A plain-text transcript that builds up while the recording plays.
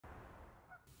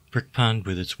Brick Pond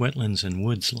with its wetlands and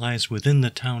woods lies within the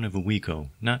town of Owego,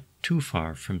 not too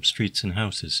far from streets and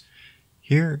houses.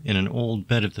 Here, in an old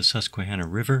bed of the Susquehanna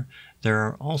River, there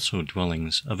are also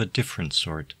dwellings of a different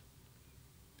sort.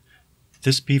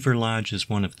 This beaver lodge is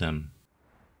one of them.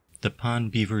 The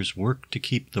pond beavers work to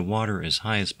keep the water as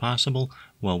high as possible,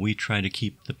 while we try to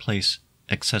keep the place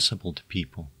accessible to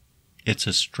people. It's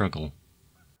a struggle.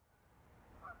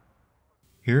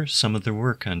 Here's some of their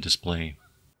work on display.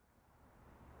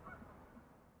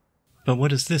 But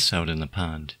what is this out in the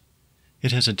pond?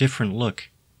 It has a different look,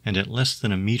 and at less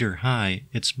than a meter high,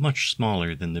 it's much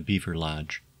smaller than the beaver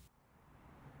lodge.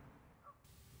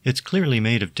 It's clearly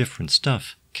made of different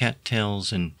stuff,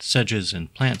 cattails and sedges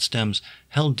and plant stems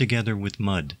held together with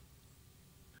mud,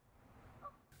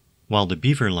 while the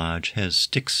beaver lodge has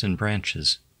sticks and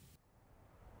branches.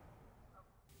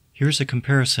 Here's a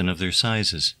comparison of their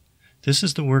sizes. This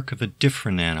is the work of a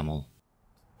different animal.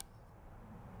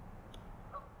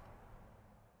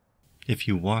 If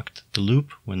you walked the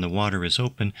loop when the water is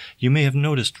open, you may have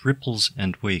noticed ripples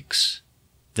and wakes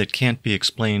that can't be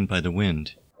explained by the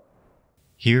wind.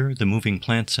 Here, the moving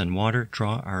plants and water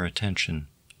draw our attention,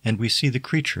 and we see the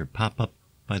creature pop up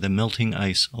by the melting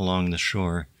ice along the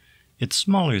shore. It's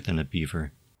smaller than a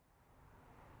beaver.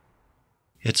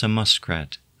 It's a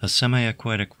muskrat, a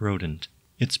semi-aquatic rodent.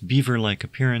 Its beaver-like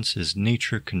appearance is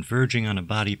nature converging on a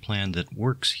body plan that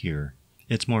works here.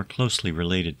 It's more closely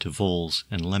related to voles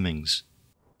and lemmings.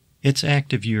 It's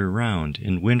active year-round,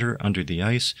 in winter under the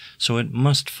ice, so it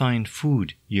must find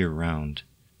food year-round.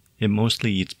 It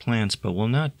mostly eats plants, but will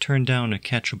not turn down a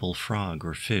catchable frog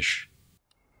or fish.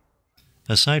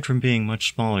 Aside from being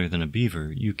much smaller than a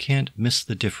beaver, you can't miss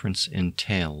the difference in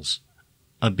tails.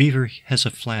 A beaver has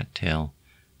a flat tail.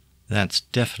 That's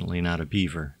definitely not a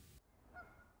beaver.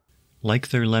 Like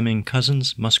their lemming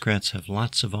cousins, muskrats have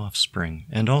lots of offspring,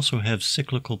 and also have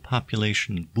cyclical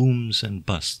population booms and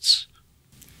busts.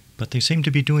 But they seem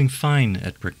to be doing fine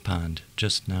at Brick Pond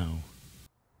just now.